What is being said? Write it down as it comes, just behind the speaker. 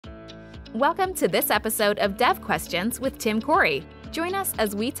Welcome to this episode of Dev Questions with Tim Corey. Join us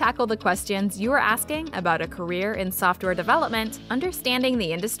as we tackle the questions you are asking about a career in software development, understanding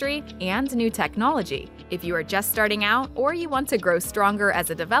the industry, and new technology. If you are just starting out or you want to grow stronger as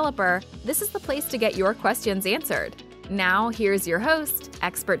a developer, this is the place to get your questions answered. Now, here's your host,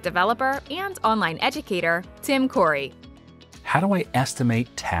 expert developer, and online educator, Tim Corey. How do I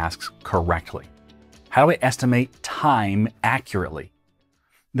estimate tasks correctly? How do I estimate time accurately?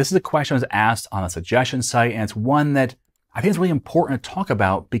 This is a question that was asked on a suggestion site, and it's one that I think is really important to talk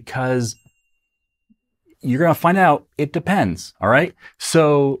about because you're going to find out it depends, all right?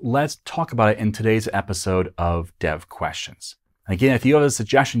 So let's talk about it in today's episode of Dev Questions. Again, if you have a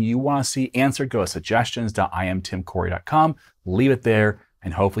suggestion you want to see answered, go to suggestions.imtimcorey.com, leave it there,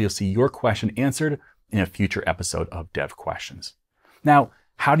 and hopefully you'll see your question answered in a future episode of Dev Questions. Now,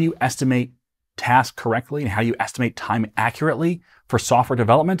 how do you estimate tasks correctly and how do you estimate time accurately for software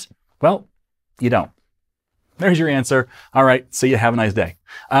development? Well, you don't. There's your answer. All right, see you. Have a nice day.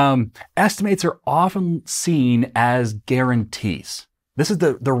 Estimates are often seen as guarantees. This is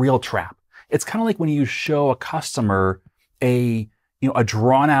the real trap. It's kind of like when you show a customer a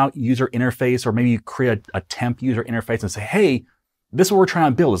drawn out user interface, or maybe you create a temp user interface and say, hey, this is what we're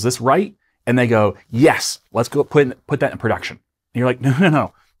trying to build. Is this right? And they go, yes, let's go put that in production. And you're like,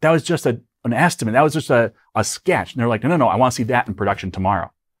 no. That was just an estimate. That was just a sketch. And they're like, no, I want to see that in production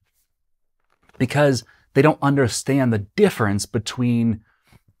tomorrow. Because they don't understand the difference between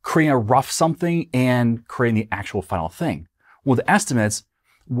creating a rough something and creating the actual final thing. With estimates,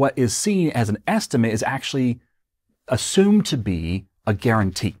 what is seen as an estimate is actually assumed to be a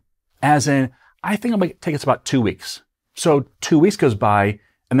guarantee. As in, I think it might take us about 2 weeks. So 2 weeks goes by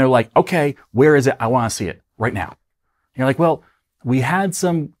and they're like, okay, where is it? I want to see it right now. And you're like, well, we had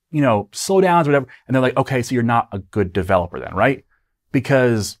some, slowdowns or whatever. And they're like, okay, so you're not a good developer then, right?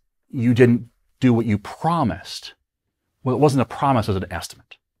 Because you didn't do what you promised. Well, it wasn't a promise, it was an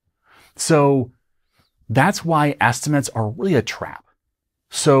estimate. So that's why estimates are really a trap.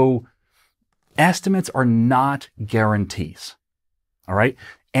 So estimates are not guarantees, all right?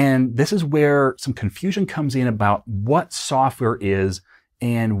 And this is where some confusion comes in about what software is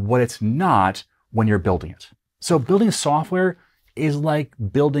and what it's not when you're building it. So building software is like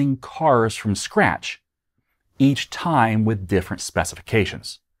building cars from scratch, each time with different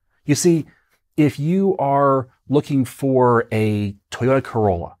specifications. You see, if you are looking for a Toyota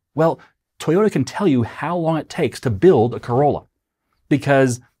Corolla, well, Toyota can tell you how long it takes to build a Corolla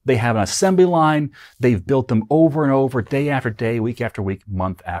because they have an assembly line. They've built them over and over, day after day, week after week,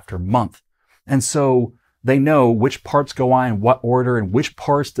 month after month. And so they know which parts go on in what order and which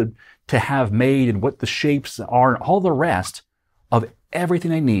parts to have made and what the shapes are and all the rest of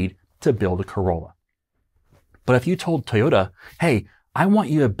everything they need to build a Corolla. But if you told Toyota, hey, I want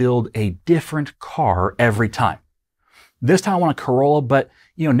you to build a different car every time. This time I want a Corolla, but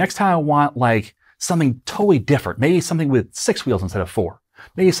next time I want like something totally different. Maybe something with 6 wheels instead of 4.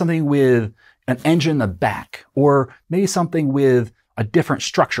 Maybe something with an engine in the back, or maybe something with a different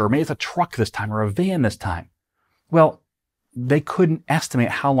structure, or maybe it's a truck this time or a van this time. Well, they couldn't estimate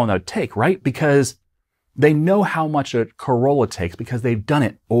how long that would take, right? Because they know how much a Corolla takes because they've done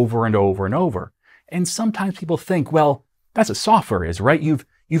it over and over and over. And sometimes people think, well, that's what software is, right? You've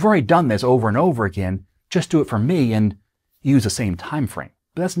already done this over and over again. Just do it for me and use the same time frame.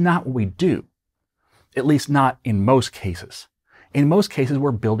 But that's not what we do. At least not in most cases. In most cases,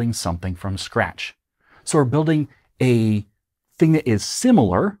 we're building something from scratch. So we're building a thing that is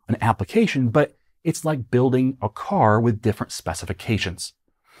similar, an application, but it's like building a car with different specifications.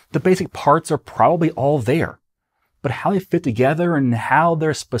 The basic parts are probably all there, but how they fit together and how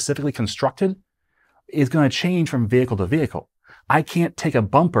they're specifically constructed is going to change from vehicle to vehicle. I can't take a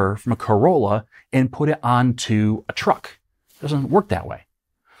bumper from a Corolla and put it onto a truck. It doesn't work that way.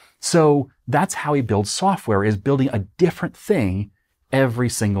 So that's how we build software, is building a different thing every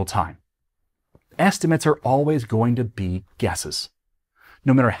single time. Estimates are always going to be guesses.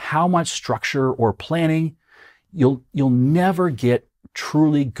 No matter how much structure or planning, you'll never get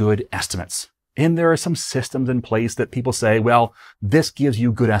truly good estimates. And there are some systems in place that people say, well, this gives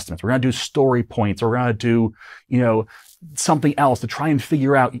you good estimates. We're going to do story points, or we're going to do, something else to try and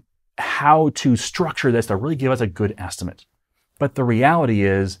figure out how to structure this to really give us a good estimate. But the reality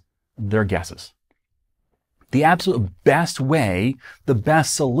is they're guesses. The absolute best way, the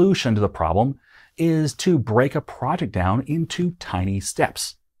best solution to the problem is to break a project down into tiny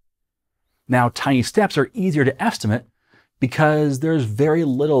steps. Now, tiny steps are easier to estimate because there's very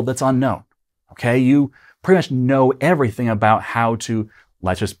little that's unknown. Okay, you pretty much know everything about how to,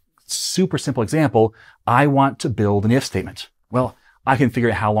 let's just super simple example, I want to build an if statement. Well, I can figure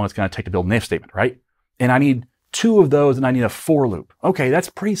out how long it's going to take to build an if statement, right? And I need 2 of those and I need a for loop. Okay, that's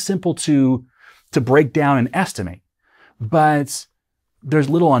pretty simple to break down and estimate. But there's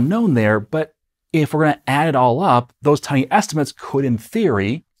little unknown there. But if we're going to add it all up, those tiny estimates could, in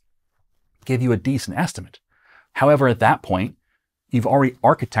theory, give you a decent estimate. However, at that point, you've already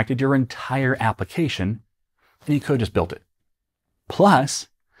architected your entire application and you could have just built it. Plus,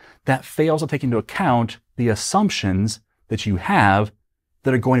 that fails to take into account the assumptions that you have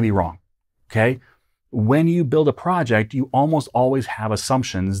that are going to be wrong, okay? When you build a project, you almost always have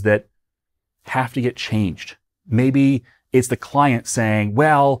assumptions that have to get changed. Maybe it's the client saying,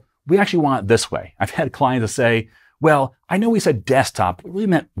 well, we actually want it this way. I've had clients say, well, I know we said desktop, but we really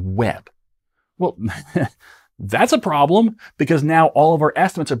meant web. Well, that's a problem because now all of our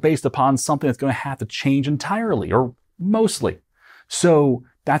estimates are based upon something that's going to have to change entirely or mostly. So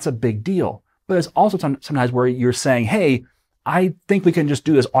that's a big deal. But it's also sometimes where you're saying, hey, I think we can just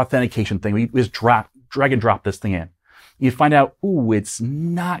do this authentication thing. We just drag and drop this thing in. You find out, ooh, it's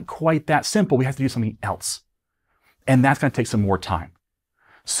not quite that simple. We have to do something else. And that's going to take some more time.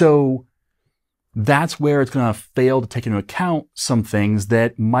 So that's where it's going to fail to take into account some things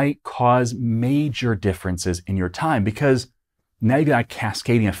that might cause major differences in your time because now you've got a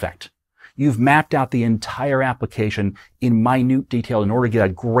cascading effect. You've mapped out the entire application in minute detail in order to get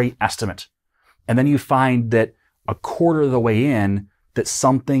a great estimate. And then you find that a quarter of the way in that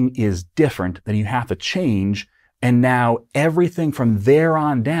something is different, then you have to change. And now everything from there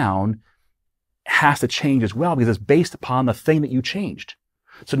on down has to change as well because it's based upon the thing that you changed.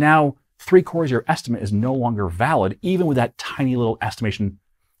 So now 3/4 of your estimate is no longer valid, even with that tiny little estimation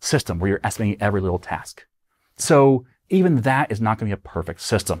system where you're estimating every little task. So even that is not going to be a perfect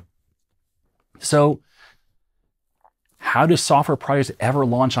system. So how do software projects ever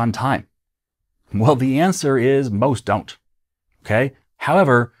launch on time? Well, the answer is most don't. Okay.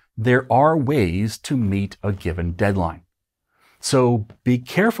 However, there are ways to meet a given deadline. So be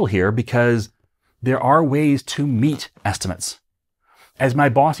careful here because there are ways to meet estimates. As my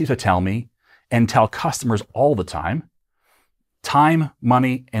boss used to tell me and tell customers all the time, time,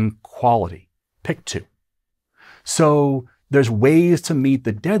 money, and quality. Pick 2. So there's ways to meet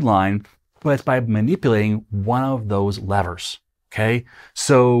the deadline, but it's by manipulating one of those levers. Okay.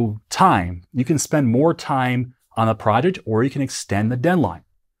 So time, you can spend more time on a project or you can extend the deadline.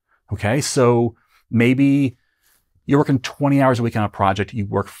 Okay. So maybe you're working 20 hours a week on a project, you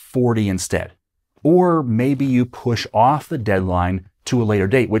work 40 instead. Or maybe you push off the deadline to a later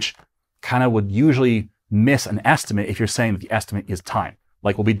date, which kind of would usually miss an estimate if you're saying that the estimate is time,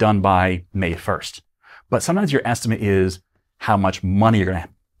 like we'll be done by May 1st. But sometimes your estimate is how much money you're going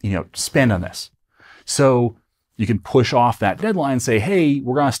to spend on this. So you can push off that deadline and say, hey,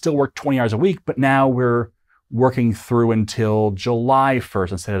 we're going to still work 20 hours a week, but now we're working through until July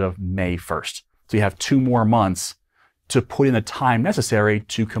 1st instead of May 1st. So you have 2 more months to put in the time necessary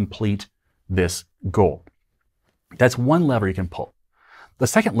to complete this goal. That's one lever you can pull. The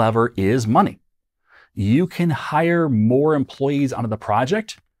second lever is money. You can hire more employees onto the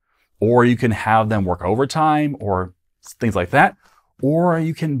project, or you can have them work overtime or things like that, or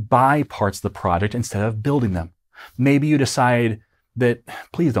you can buy parts of the project instead of building them. Maybe you decide that,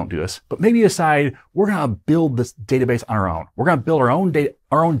 please don't do this, but maybe you decide we're going to build this database on our own. We're going to build our own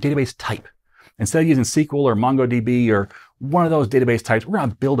database type. Instead of using SQL or MongoDB or one of those database types, we're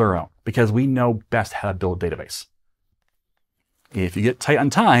going to build our own because we know best how to build a database. If you get tight on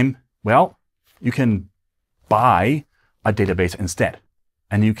time, well, you can buy a database instead.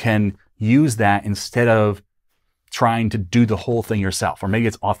 And you can use that instead of trying to do the whole thing yourself. Or maybe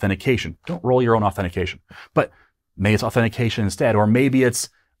it's authentication. Don't roll your own authentication. But maybe it's authentication instead. Or maybe it's,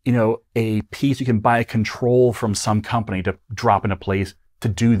 a piece you can buy a control from some company to drop into place to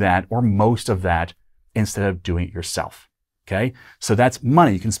do that, or most of that, instead of doing it yourself. Okay? So that's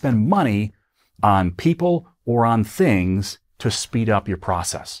money. You can spend money on people or on things to speed up your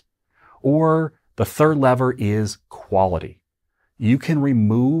process. Or the third lever is quality. You can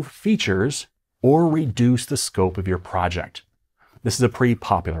remove features or reduce the scope of your project. This is a pretty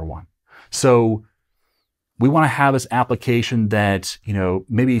popular one. So we want to have this application that,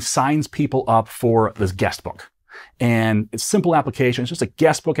 maybe signs people up for this guest book. And it's a simple application. It's just a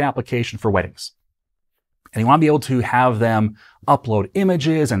guest book application for weddings. And you want to be able to have them upload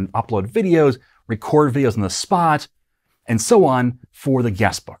images and upload videos, record videos on the spot, and so on for the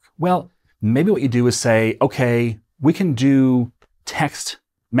guest book. Well, maybe what you do is say, okay, we can do text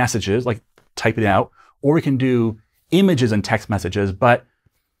messages, like type it out, or we can do images and text messages, but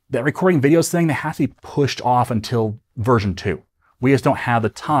that recording videos thing, that has to be pushed off until version 2. We just don't have the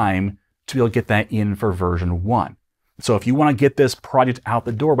time to be able to get that in for version 1. So if you want to get this project out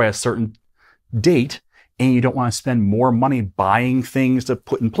the door by a certain date and you don't want to spend more money buying things to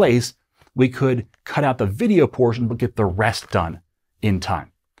put in place, we could cut out the video portion but get the rest done in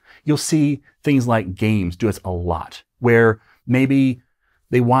time. You'll see things like games do this a lot, where maybe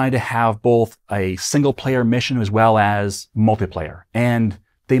they wanted to have both a single player mission as well as multiplayer, and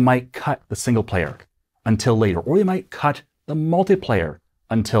they might cut the single player until later, or they might cut the multiplayer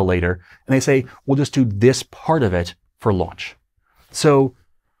until later, and they say, we'll just do this part of it for launch. So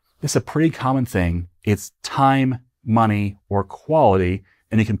this is a pretty common thing. It's time, money, or quality,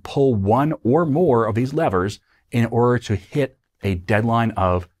 and you can pull one or more of these levers in order to hit a deadline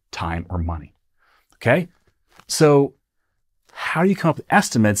of time or money. Okay? So how do you come up with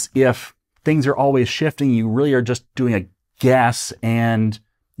estimates if things are always shifting? You really are just doing a guess, and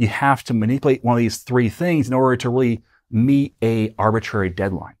you have to manipulate one of these three things in order to really meet a arbitrary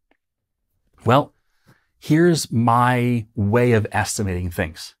deadline. Well, here's my way of estimating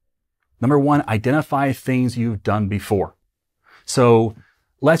things. Number one, identify things you've done before. So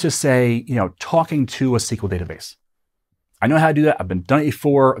let's just say, talking to a SQL database. I know how to do that. I've done it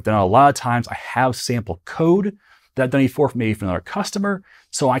before. I've done it a lot of times. I have sample code that I've done before, maybe from another customer.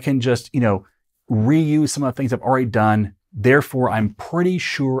 So I can just, reuse some of the things I've already done. Therefore, I'm pretty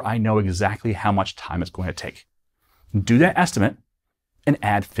sure I know exactly how much time it's going to take. Do that estimate and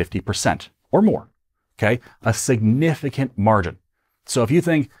add 50% or more. Okay? A significant margin. So if you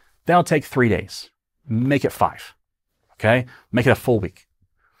think that'll take 3 days, make it 5. Okay? Make it a full week.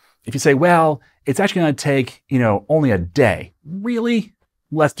 If you say, well, it's actually going to take, only a day. Really?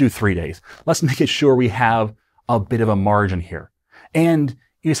 Let's do 3 days. Let's make it sure we have a bit of a margin here. And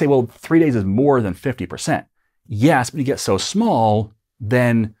you say, well, 3 days is more than 50%. Yes, but you get so small,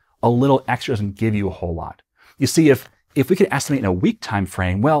 then a little extra doesn't give you a whole lot. You see, if we could estimate in a week time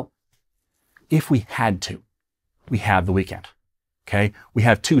frame, well, if we had to, we have the weekend. Okay? We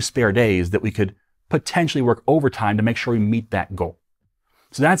have 2 spare days that we could potentially work overtime to make sure we meet that goal.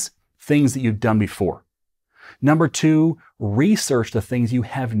 So that's things that you've done before. Number 2, research the things you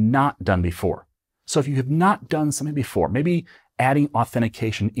have not done before. So if you have not done something before, maybe adding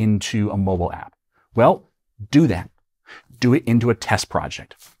authentication into a mobile app, well, do that. Do it into a test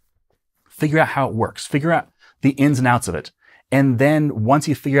project. Figure out how it works. Figure out the ins and outs of it. And then once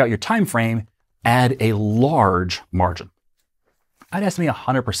you figure out your time frame, add a large margin. I'd estimate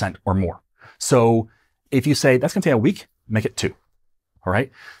 100% or more. So if you say that's going to take a week, make it 2. All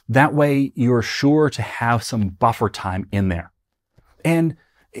right. That way you're sure to have some buffer time in there. And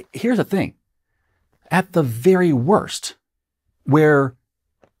here's the thing. At the very worst, where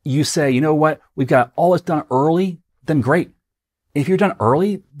you say, you know what, we've got all this done early, then great. If you're done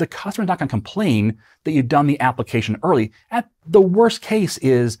early, the customer's not going to complain that you've done the application early. At the worst case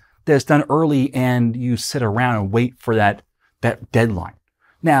is that it's done early and you sit around and wait for that deadline.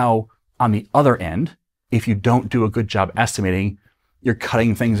 Now, on the other end, if you don't do a good job estimating, you're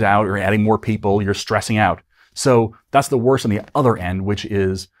cutting things out, you're adding more people, you're stressing out. So that's the worst on the other end, which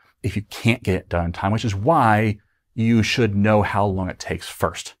is if you can't get it done in time, which is why you should know how long it takes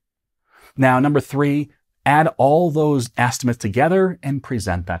first. Now, number 3, add all those estimates together and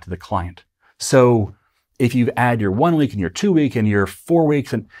present that to the client. So if you've added your 1 week and your 2 week and your 4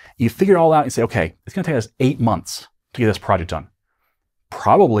 weeks and you figure it all out and say, okay, it's going to take us 8 months to get this project done.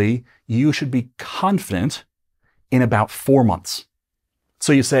 Probably you should be confident in about 4 months.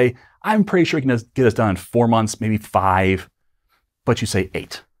 So you say, I'm pretty sure you can get this done in 4 months, maybe 5, but you say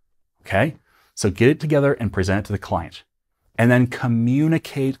 8. Okay? So get it together and present it to the client. And then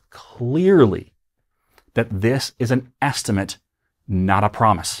communicate clearly that this is an estimate, not a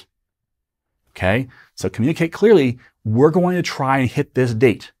promise. Okay? So communicate clearly, we're going to try and hit this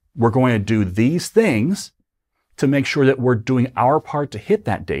date. We're going to do these things to make sure that we're doing our part to hit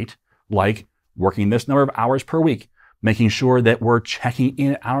that date, like working this number of hours per week, making sure that we're checking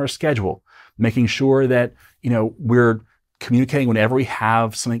in our schedule, making sure that, we're communicating whenever we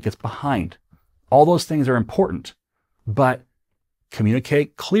have something that gets behind. All those things are important, but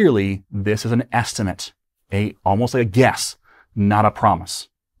communicate clearly this is an estimate, almost like a guess, not a promise.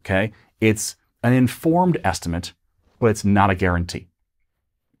 Okay? It's an informed estimate, but it's not a guarantee.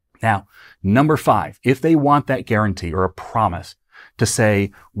 Now, number 5, if they want that guarantee or a promise to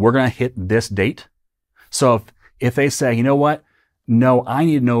say, we're going to hit this date. So if they say, you know what? No, I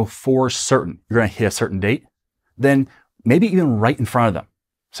need to know for certain you're going to hit a certain date, then maybe even right in front of them.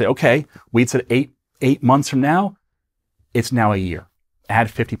 Say, okay, we said 8 months from now. It's now a year. Add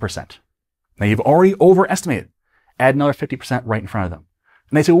 50%. Now you've already overestimated. Add another 50% right in front of them.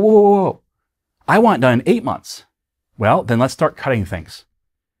 And they say, whoa, whoa, whoa. I want it done in 8 months. Well, then let's start cutting things.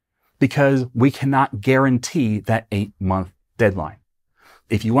 because we cannot guarantee that 8-month deadline.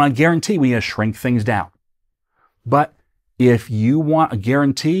 If you want a guarantee, we need to shrink things down. But if you want a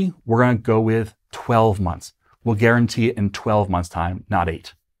guarantee, we're going to go with 12 months. We'll guarantee it in 12 months time, not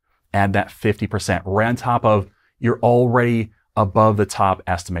 8. Add that 50% right on top of you're already above the top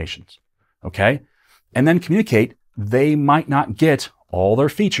estimations. Okay? And then communicate they might not get all their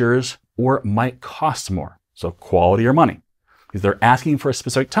features or it might cost more. So quality or money. If they're asking for a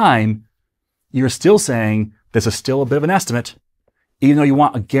specific time, you're still saying this is still a bit of an estimate. Even though you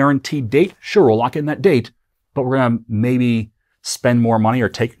want a guaranteed date, sure, we'll lock in that date, but we're going to maybe spend more money or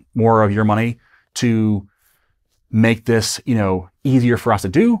take more of your money to make this, easier for us to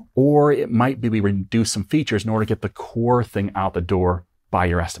do, or it might be we reduce some features in order to get the core thing out the door by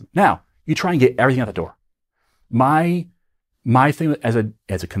your estimate. Now, you try and get everything out the door. My thing as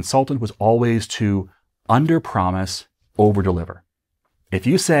a consultant was always to underpromise, overdeliver. If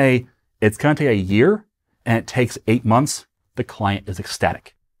you say it's going to take a year and it takes 8 months, the client is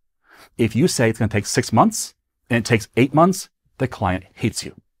ecstatic. If you say it's going to take 6 months and it takes 8 months, the client hates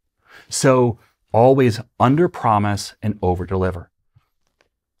you. So always underpromise and overdeliver.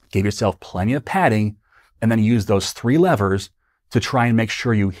 Give yourself plenty of padding and then use those 3 levers to try and make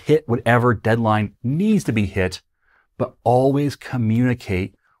sure you hit whatever deadline needs to be hit, but always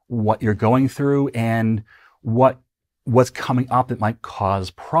communicate what you're going through and what's coming up that might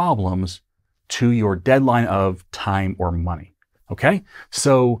cause problems to your deadline of time or money. Okay?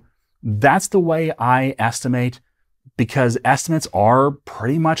 So that's the way I estimate, because estimates are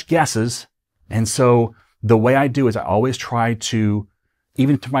pretty much guesses. And so the way I do is I always try to,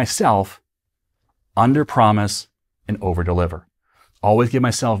 even to myself, underpromise and overdeliver. Always give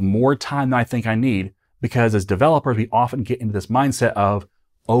myself more time than I think I need, because as developers, we often get into this mindset of,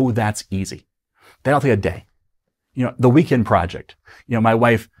 oh, that's easy. That'll take a day. The weekend project. My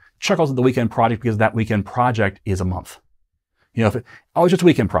wife chuckles at the weekend project because that weekend project is a month. If it's just a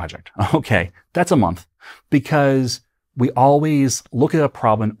weekend project. Okay, that's a month. Because we always look at a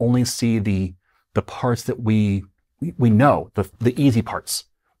problem and only see the parts that we know, the easy parts.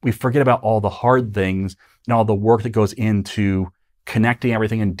 We forget about all the hard things and all the work that goes into connecting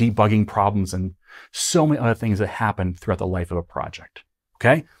everything and debugging problems and so many other things that happen throughout the life of a project.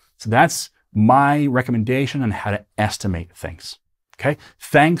 Okay? So that's my recommendation on how to estimate things. Okay?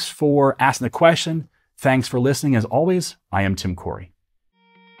 Thanks for asking the question. Thanks for listening. As always, I am Tim Corey.